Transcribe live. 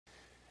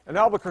An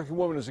Albuquerque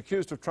woman is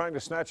accused of trying to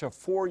snatch a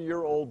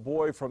 4-year-old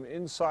boy from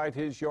inside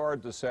his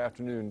yard this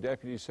afternoon.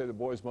 Deputies say the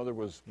boy's mother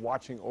was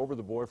watching over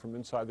the boy from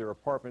inside their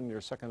apartment near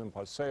 2nd and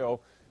Paseo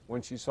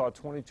when she saw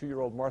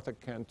 22-year-old Martha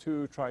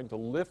Cantu trying to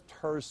lift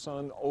her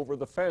son over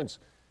the fence.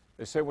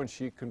 They say when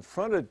she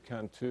confronted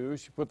Cantu,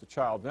 she put the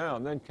child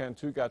down. Then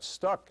Cantu got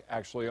stuck,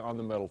 actually, on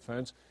the metal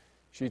fence.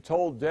 She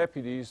told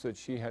deputies that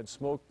she had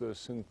smoked the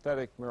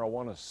synthetic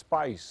marijuana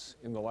spice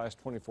in the last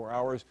 24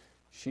 hours.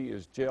 She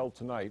is jailed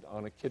tonight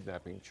on a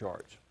kidnapping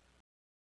charge.